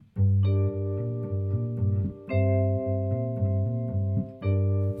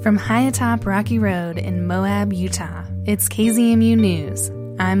From high atop Rocky Road in Moab, Utah, it's KZMU News.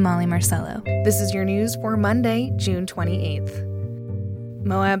 I'm Molly Marcello. This is your news for Monday, June 28th.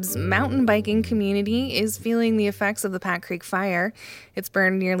 Moab's mountain biking community is feeling the effects of the Pat Creek fire. It's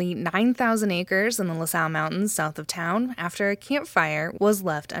burned nearly 9,000 acres in the LaSalle Mountains south of town after a campfire was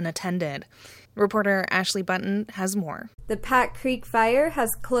left unattended. Reporter Ashley Bunton has more. The Pat Creek fire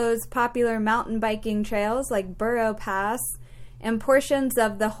has closed popular mountain biking trails like Burro Pass and portions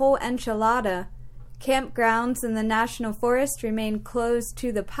of the whole Enchilada. Campgrounds in the National Forest remain closed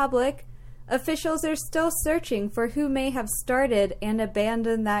to the public. Officials are still searching for who may have started and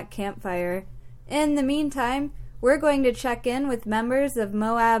abandoned that campfire. In the meantime, we're going to check in with members of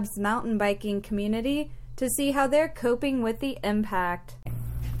Moab's mountain biking community to see how they're coping with the impact.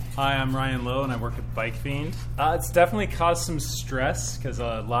 Hi, I'm Ryan Lowe, and I work at Bike Fiend. It's definitely caused some stress because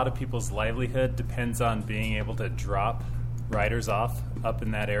a lot of people's livelihood depends on being able to drop riders off up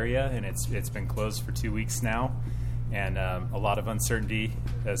in that area, and it's been closed for 2 weeks now, and a lot of uncertainty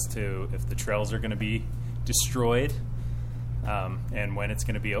as to if the trails are going to be destroyed and when it's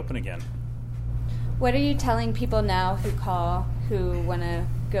going to be open again. What are you telling people now who want to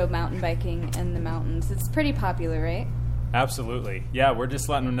go mountain biking in the mountains? It's pretty popular, right? Absolutely. Yeah, we're just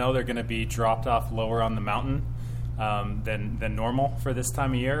letting them know they're going to be dropped off lower on the mountain than normal for this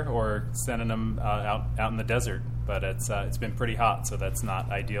time of year, or sending them out in the desert. But it's been pretty hot, so that's not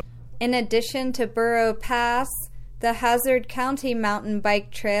ideal. In addition to Burro Pass, the Hazard County Mountain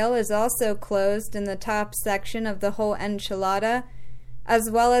Bike Trail is also closed in the top section of the whole Enchilada, as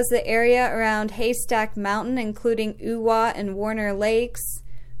well as the area around Haystack Mountain, including Uwa and Warner Lakes.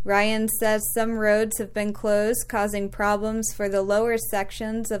 Ryan says some roads have been closed, causing problems for the lower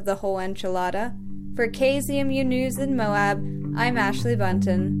sections of the whole Enchilada. For KZMU News in Moab, I'm Ashley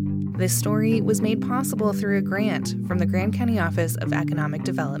Bunton. This story was made possible through a grant from the Grand County Office of Economic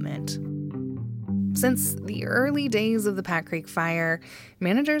Development. Since the early days of the Pat Creek fire,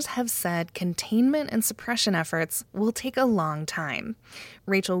 managers have said containment and suppression efforts will take a long time.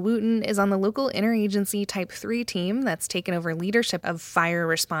 Rachel Wooten is on the local interagency Type 3 team that's taken over leadership of fire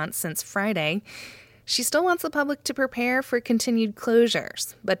response since Friday. She still wants the public to prepare for continued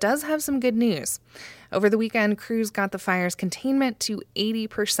closures, but does have some good news. Over the weekend, crews got the fire's containment to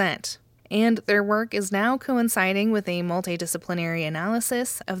 80%. And their work is now coinciding with a multidisciplinary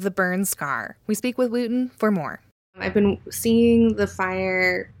analysis of the burn scar. We speak with Wooten for more. I've been seeing the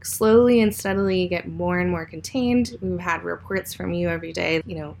fire slowly and steadily get more and more contained. We've had reports from you every day,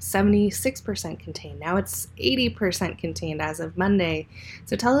 76% contained. Now it's 80% contained as of Monday.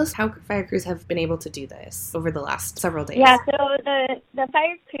 So tell us how fire crews have been able to do this over the last several days. Yeah, so the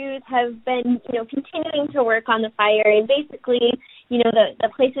fire crews have been, continuing to work on the fire, and basically, the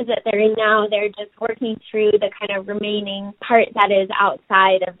places that they're in now, they're just working through the kind of remaining part that is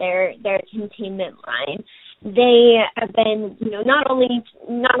outside of their containment line. They have been, not only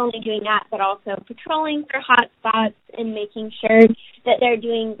doing that, but also patrolling for hot spots and making sure that they're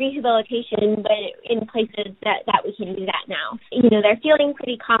doing rehabilitation, but in places that we can do that now. They're feeling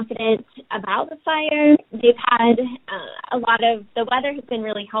pretty confident about the fire. They've had the weather has been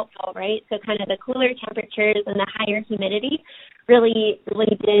really helpful, right? So kind of the cooler temperatures and the higher humidity really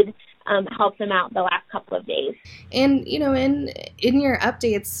did help them out the last couple of days. And, in your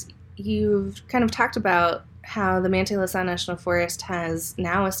updates, you've kind of talked about how the Manti-La National Forest has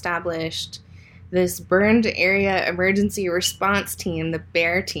now established this burned area emergency response team, the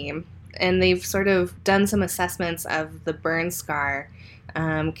BEAR team, and they've sort of done some assessments of the burn scar.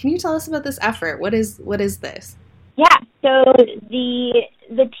 Can you tell us about this effort? What is this? Yeah, so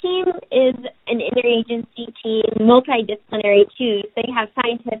the team is an interagency team, multidisciplinary too. So you have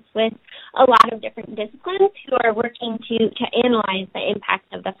scientists with a lot of different disciplines who are working to analyze the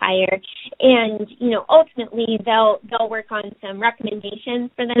impact of the fire. And, ultimately they'll work on some recommendations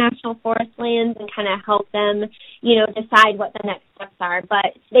for the National Forest lands and kind of help them, decide what the next steps are.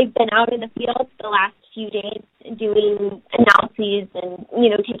 But they've been out in the field the last few days doing analyses and,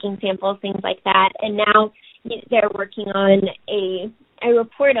 taking samples, things like that. And now they're working on a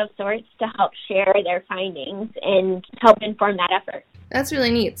report of sorts to help share their findings and help inform that effort. That's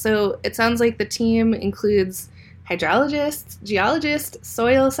really neat. So it sounds like the team includes hydrologists, geologists,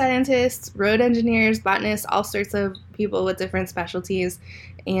 soil scientists, road engineers, botanists, all sorts of people with different specialties.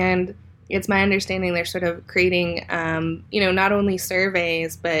 And it's my understanding they're sort of creating, not only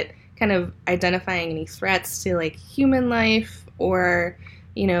surveys, but kind of identifying any threats to like human life or,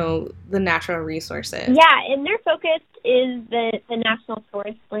 the natural resources. Yeah, and their focus is the National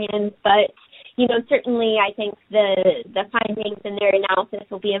Forest lands, but certainly I think the findings in their analysis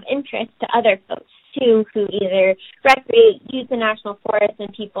will be of interest to other folks too, who either recreate, use the national forest,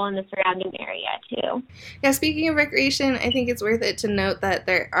 and people in the surrounding area too. Yeah, speaking of recreation, I think it's worth it to note that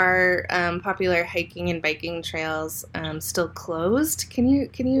there are popular hiking and biking trails still closed. Can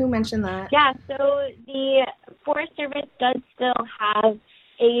you mention that? Yeah, so the Forest Service does still have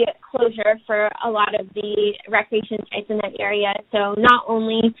a closure for a lot of the recreation sites in that area. So not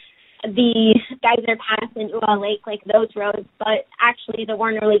only the Geyser Pass and Uau Lake, like those roads, but actually the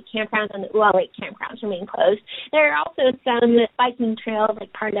Warner Lake campgrounds and the Uau Lake campgrounds remain closed. There are also some biking trails,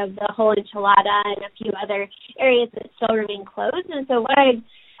 like part of the whole Enchilada and a few other areas that still remain closed. And so what I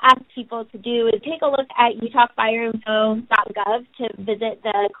ask people to do is take a look at utahfireinfo.gov to visit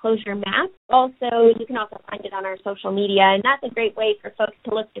the closure map. Also, you can also find it on our social media, and that's a great way for folks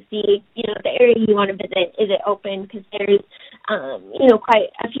to look to see, the area you want to visit, is it open? Because there's,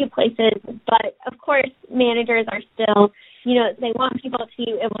 quite a few places. But, of course, managers are still, they want people to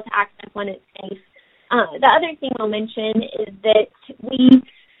be able to access when it's safe. The other thing I'll mention is that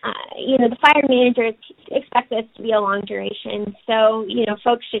the fire managers expect this to be a long duration. So,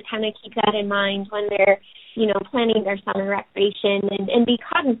 folks should kind of keep that in mind when they're, planning their summer recreation and be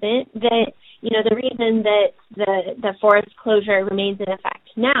cognizant that, the reason that the forest closure remains in effect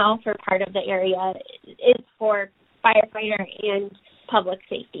now for part of the area is for firefighter and public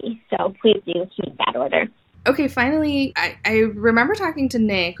safety. So please do keep that order. Okay, finally, I remember talking to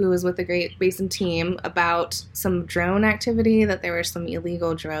Nick, who was with the Great Basin team, about some drone activity, that there were some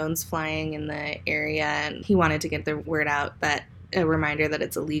illegal drones flying in the area, and he wanted to get the word out that a reminder that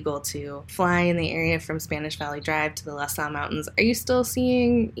it's illegal to fly in the area from Spanish Valley Drive to the La Sal Mountains. Are you still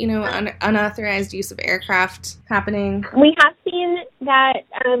seeing, unauthorized use of aircraft happening? We have seen that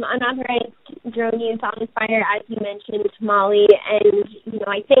unauthorized drone use on fire, as you mentioned, Molly, and,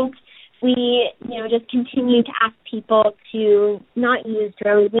 I think we, just continue to ask people to not use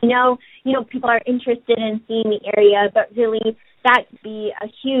drones. We know, people are interested in seeing the area, but really that could be a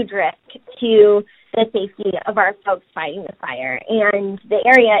huge risk to the safety of our folks fighting the fire. And the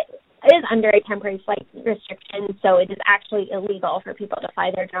area is under a temporary flight restriction, so it is actually illegal for people to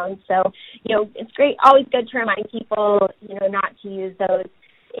fly their drones. So, it's always good to remind people, not to use those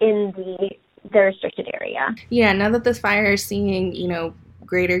in the restricted area. Yeah, now that this fire is seeing,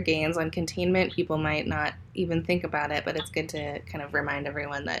 greater gains on containment, people might not even think about it, but it's good to kind of remind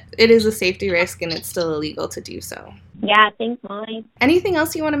everyone that it is a safety risk and it's still illegal to do so. Yeah, thanks, Molly. Anything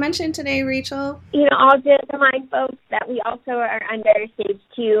else you want to mention today, Rachel? I'll just remind folks that we also are under Stage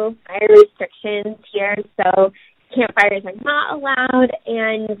 2 fire restrictions here, so campfires are not allowed,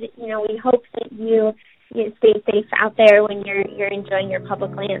 and, we hope that you stay safe out there when you're enjoying your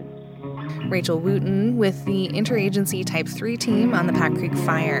public lands. Rachel Wooten with the Interagency Type 3 team on the Pack Creek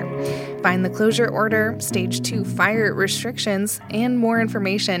Fire. Find the closure order, Stage 2 fire restrictions, and more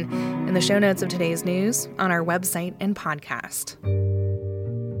information in the show notes of today's news on our website and podcast.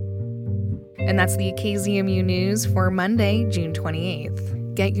 And that's the KZMU News for Monday, June 28th.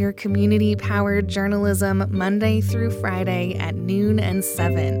 Get your community-powered journalism Monday through Friday at noon and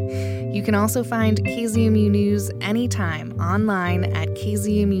 7. You can also find KZMU News anytime online at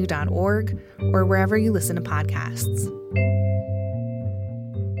kzmu.org or wherever you listen to podcasts.